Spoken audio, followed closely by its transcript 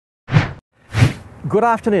Good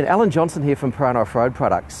afternoon, Alan Johnston here from Perana Off-Road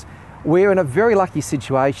Products. We're in a very lucky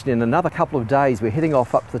situation. In another couple of days we're heading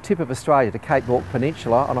off up to the tip of Australia to Cape York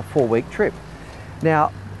Peninsula on a 4-week trip.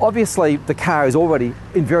 Now obviously the car is already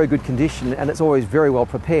in very good condition and it's always very well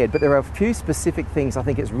prepared, but there are a few specific things I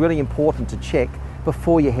think it's really important to check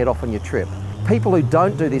before you head off on your trip. People who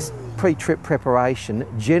don't do this pre-trip preparation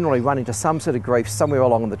generally run into some sort of grief somewhere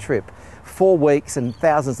along on the trip. 4 weeks and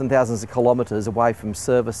thousands of kilometres away from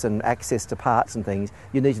service and access to parts and things,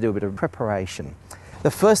 you need to do a bit of preparation. The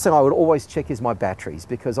first thing I would always check is my batteries,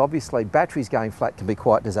 because obviously batteries going flat can be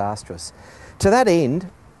quite disastrous. To that end,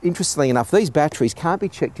 interestingly enough, these batteries can't be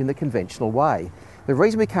checked in the conventional way. The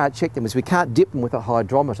reason we can't check them is we can't dip them with a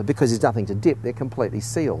hydrometer because there's nothing to dip, they're completely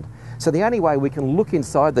sealed. So the only way we can look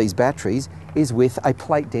inside these batteries is with a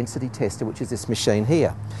plate density tester, which is this machine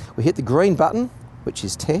here. We hit the green button, which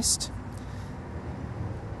is test,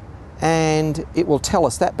 and it will tell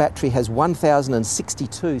us that battery has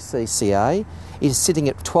 1062 CCA. It is sitting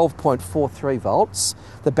at 12.43 volts.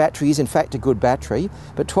 The battery is in fact a good battery,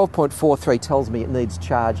 but 12.43 tells me it needs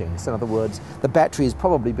charging. So in other words, the battery has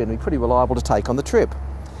probably been pretty reliable to take on the trip.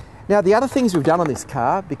 Now the other things we've done on this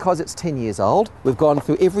car, because it's 10 years old, we've gone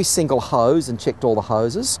through every single hose and checked all the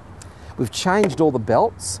hoses. We've changed all the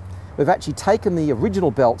belts. We've actually taken the original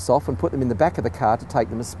belts off and put them in the back of the car to take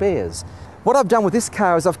them as spares. What I've done with this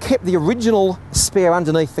car is I've kept the original spare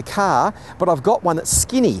underneath the car, but I've got one that's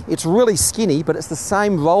skinny. It's really skinny, but it's the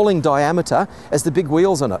same rolling diameter as the big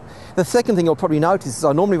wheels on it. The second thing you'll probably notice is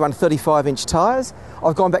I normally run 35-inch tyres.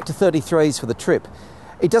 I've gone back to 33s for the trip.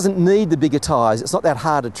 It doesn't need the bigger tyres, it's not that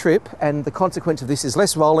hard a trip, and the consequence of this is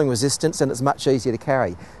less rolling resistance and it's much easier to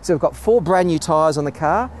carry. So we've got 4 brand new tyres on the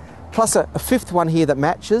car, plus a fifth one here that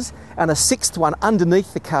matches, and a sixth one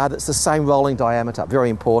underneath the car that's the same rolling diameter. Very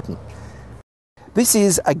important. This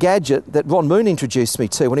is a gadget that Ron Moon introduced me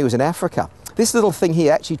to when he was in Africa. This little thing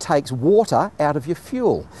here actually takes water out of your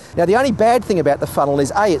fuel. Now the only bad thing about the funnel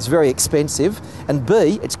is A, it's very expensive, and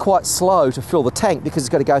B, it's quite slow to fill the tank because it's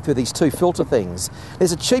got to go through these 2 filter things.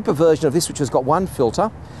 There's a cheaper version of this which has got 1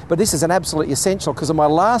 filter, but this is an absolutely essential because on my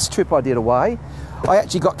last trip I did away, I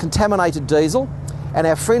actually got contaminated diesel. And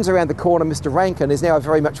our friends around the corner, Mr. Rankin, is now a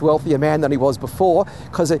very much wealthier man than he was before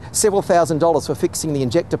because of several $1,000s for fixing the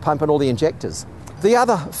injector pump and all the injectors. The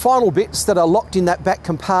other final bits that are locked in that back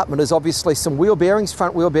compartment is obviously some wheel bearings,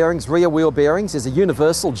 front wheel bearings, rear wheel bearings. There's a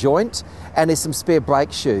universal joint and there's some spare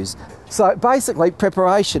brake shoes. So basically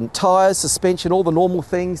preparation, tyres, suspension, all the normal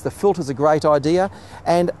things. The filter's a great idea,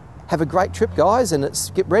 and have a great trip guys, and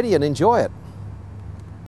get ready and enjoy it.